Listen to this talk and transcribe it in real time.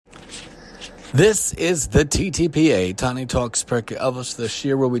This is the TTPA, Tani Talks Pirkei Avos, this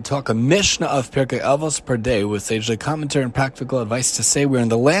year where we talk a Mishnah of Pirkei Avos per day with sagely commentary and practical advice to say. We're in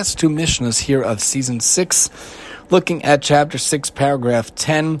the last two Mishnahs here of season 6, looking at chapter 6, paragraph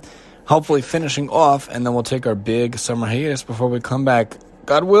 10, hopefully finishing off, and then we'll take our big summer hiatus before we come back,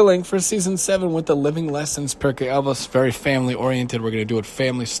 God willing, for season 7 with the Living Lessons Pirkei Avos, very family-oriented. We're going to do it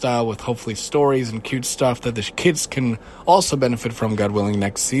family style with hopefully stories and cute stuff that the kids can also benefit from, God willing,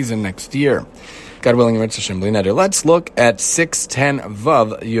 next season, next year. God willing, let's look at 6:10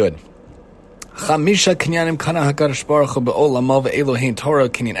 Vav Yud. Chamisha kinyanim kana HaKadosh Baruch Hu be'olamo ve'elohein Torah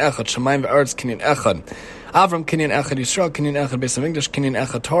kinyan echad, Shamayim ve'aretz kinyan echad. Avram kinyan echad, Yisrael kinyan echad, Beis HaMikdash kinyan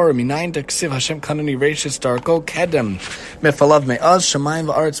echad, Torah minayin deksiv Hashem kanani reishis darko kedem mefalav me'az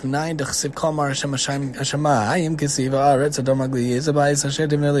Shamayim ve'aretz minayin deksiv kol mar Hashem Hashemayim kisiv ve'aretz ador magli yezabayis Hashem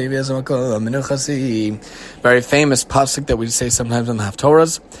dimneli v'yezamakol menuchasi. Very famous pasuk that we say sometimes on the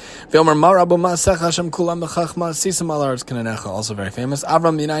Haftorahs. V'omer mar abu ma'asech Hashem kulam b'chachma sisim al aretz kinyan echad, also very famous.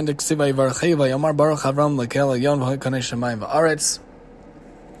 Avram minayin deksiv v'yivarchei v'yomar baruch Avram lekel elyon v'hoikanei Shamayim ve'aretz.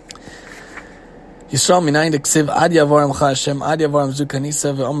 Yisrael minayin deksiv ad yavorem cha Hashem ad yavorem zu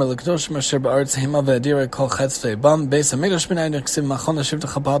kanisa ve'omer l'kadoshim asher ba'aretz hema ve'adira kol chetz ve'ebam Beis HaMikdash minayin deksiv machon hashivta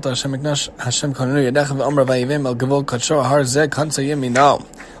chaparta Hashem mikdash Hashem kanunu yadecha ve'omer va'yivim el gevol kachor har zeh kansa yemino.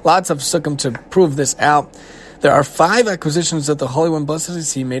 Lots of sukkim to prove this out. There are 5 acquisitions that the Holy One, blessed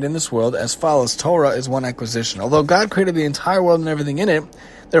is He, made in this world as follows. Torah is one acquisition. Although God created the entire world and everything in it,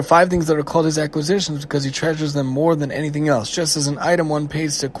 there are 5 things that are called His acquisitions because He treasures them more than anything else. Just as an item one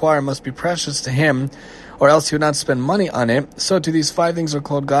pays to acquire must be precious to Him, or else He would not spend money on it, so too these 5 things are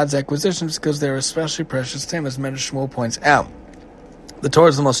called God's acquisitions because they are especially precious to Him, as Medrash Shmuel points out. The Torah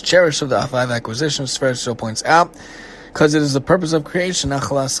is the most cherished of the 5 acquisitions, Medrash points out, because it is the purpose of creation.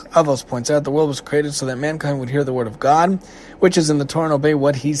 Achalas Avos points out the world was created so that mankind would hear the word of God, which is in the Torah, and obey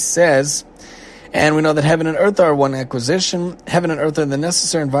what He says. And we know that heaven and earth are one acquisition. Heaven and earth are the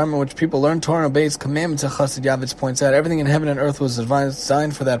necessary environment in which people learn Torah and obey His commandments. Chassid Yavitz points out everything in heaven and earth was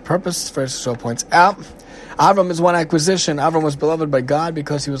designed for that purpose. First Yisrael points out Avram is one acquisition. Avram was beloved by God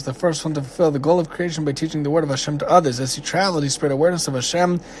because he was the first one to fulfill the goal of creation by teaching the word of Hashem to others. As he traveled, he spread awareness of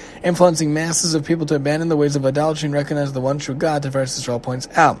Hashem, influencing masses of people to abandon the ways of idolatry and recognize the one true God, Tiferes Yisrael points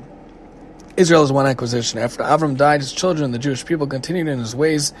out. Israel is one acquisition. After Avram died, his children, the Jewish people, continued in his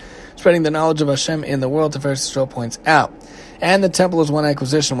ways, spreading the knowledge of Hashem in the world, Tiferes Yisrael points out. And the temple is one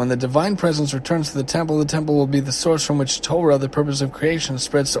acquisition. When the divine presence returns to the temple will be the source from which Torah, the purpose of creation,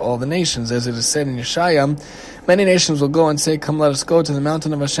 spreads to all the nations. As it is said in Yeshaya, many nations will go and say, come, let us go to the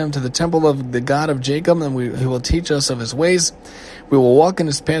mountain of Hashem, to the temple of the God of Jacob, and He will teach us of His ways. We will walk in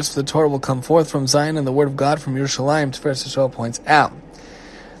His paths, for the Torah will come forth from Zion, and the word of God from Yerushalayim, Tiferes Yisrael points out.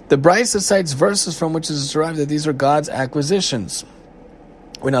 The Brisa cites verses from which it is derived that these are God's acquisitions.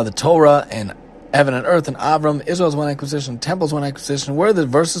 We know the Torah and heaven and earth and Avram, Israel is one acquisition, temple is one acquisition. Where are the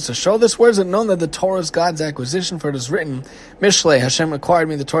verses to show this? Where is it known that the Torah is God's acquisition? For it is written, Mishlei, Hashem acquired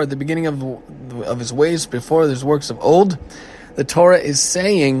me the Torah at the beginning of His ways, before His works of old. The Torah is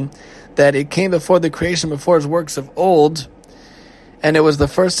saying that it came before the creation, before His works of old, and it was the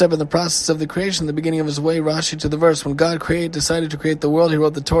first step in the process of the creation, the beginning of His way. Rashi to the verse, when God decided to create the world, He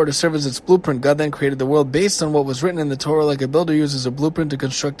wrote the Torah to serve as its blueprint. God then created the world based on what was written in the Torah, like a builder uses a blueprint to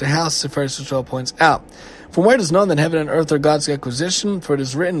construct a house, Tiferes Yisrael points out. From where it is known that heaven and earth are God's acquisition, for it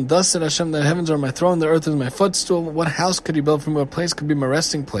is written, thus said Hashem, the heavens are my throne, the earth is my footstool. What house could He build from? What place could be my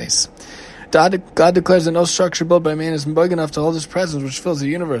resting place? God declares that no structure built by man is big enough to hold His presence, which fills the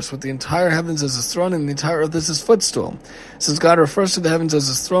universe, with the entire heavens as His throne and the entire earth as His footstool. Since God refers to the heavens as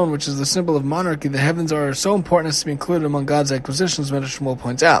His throne, which is the symbol of monarchy, the heavens are so important as to be included among God's acquisitions, Medrash Shmuel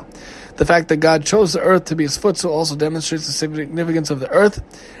points out. The fact that God chose the earth to be His footstool also demonstrates the significance of the earth.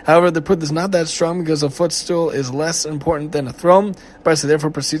 However, the proof is not that strong because a footstool is less important than a throne. Brisa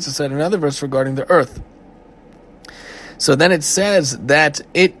therefore proceeds to cite another verse regarding the earth. So then it says that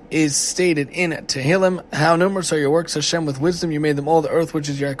it is stated in Tehillim, how numerous are your works, Hashem, with wisdom you made them all, the earth which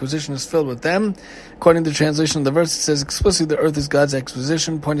is your acquisition is filled with them. According to the translation of the verse, it says explicitly the earth is God's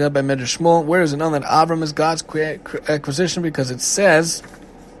acquisition, pointed out by Medrash Shmuel. Where is it known that Avram is God's acquisition? Because it says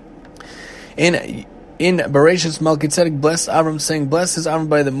in Bereshit, Melchizedek blessed Avram, saying, blessed is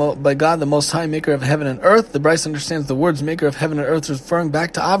Avram by God, the Most High, maker of heaven and earth. The Brisa understands the words maker of heaven and earth referring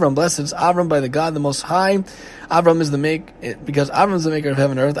back to Avram. Blessed is Avram by the God, the Most High. Avram is because Avram is the maker of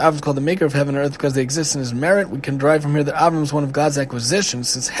heaven and earth. Avram is called the maker of heaven and earth because they exist in His merit. We can derive from here that Avram is one of God's acquisitions.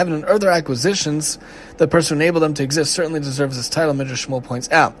 Since heaven and earth are acquisitions, the person who enabled them to exist certainly deserves this title, Medrash Shmuel points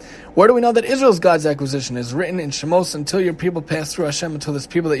out. Where do we know that Israel is God's acquisition? It is written in Shemos, until your people pass through Hashem, until this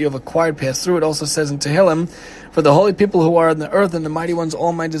people that you have acquired pass through. It also says in Tehillim, Tehillim, for the holy people who are on the earth and the mighty ones,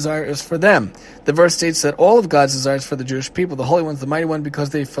 all my desire is for them. The verse states that all of God's desires for the Jewish people, the holy ones, the mighty one, because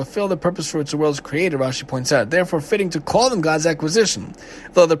they fulfill the purpose for which the world is created, Rashi points out. Therefore, fitting to call them God's acquisition.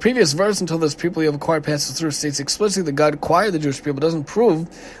 Though the previous verse, until those people you have acquired passes through, states explicitly that God acquired the Jewish people, doesn't prove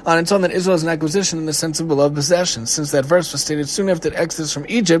on its own that Israel is an acquisition in the sense of beloved possession. Since that verse was stated soon after the Exodus from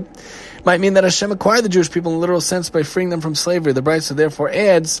Egypt, might mean that Hashem acquired the Jewish people in a literal sense by freeing them from slavery. The Brisa therefore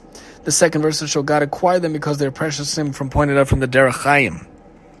adds the second verse to show God acquired them because they are precious to Him, from pointed out from the Derech Chaim.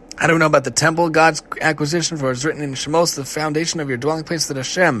 I don't know about the temple, God's acquisition, for it is written in Shemos, the foundation of your dwelling place that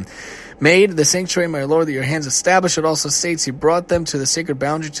Hashem made, the sanctuary, my Lord, that your hands established. It also states He brought them to the sacred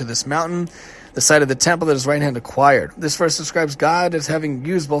boundary, to this mountain, the site of the temple that His right hand acquired. This verse describes God as having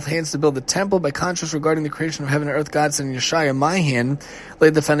used both hands to build the temple. By contrast, regarding the creation of heaven and earth, God said in Yeshaya, my hand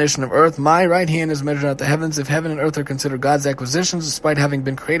laid the foundation of earth, my right hand has measured out the heavens. If heaven and earth are considered God's acquisitions, despite having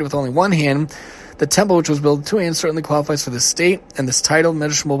been created with only one hand, the temple, which was built with two hands, certainly qualifies for this state and this title.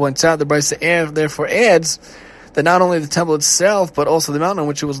 Medrash Shmuel points out, the Brisa therefore adds that not only the temple itself, but also the mountain on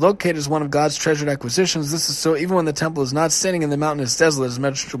which it was located is one of God's treasured acquisitions. This is so even when the temple is not standing and the mountain is desolate, as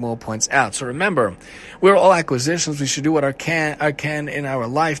Medrash Shmuel points out. So remember, we're all acquisitions. We should do what our can in our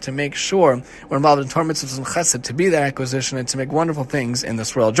life to make sure we're involved in Torah mitzvahs and chesed, to be that acquisition and to make wonderful things in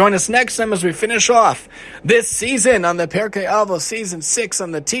this world. Join us next time as we finish off this season on the Perkei Avos, Season 6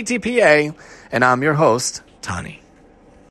 on the TTPA, and I'm your host, Tani.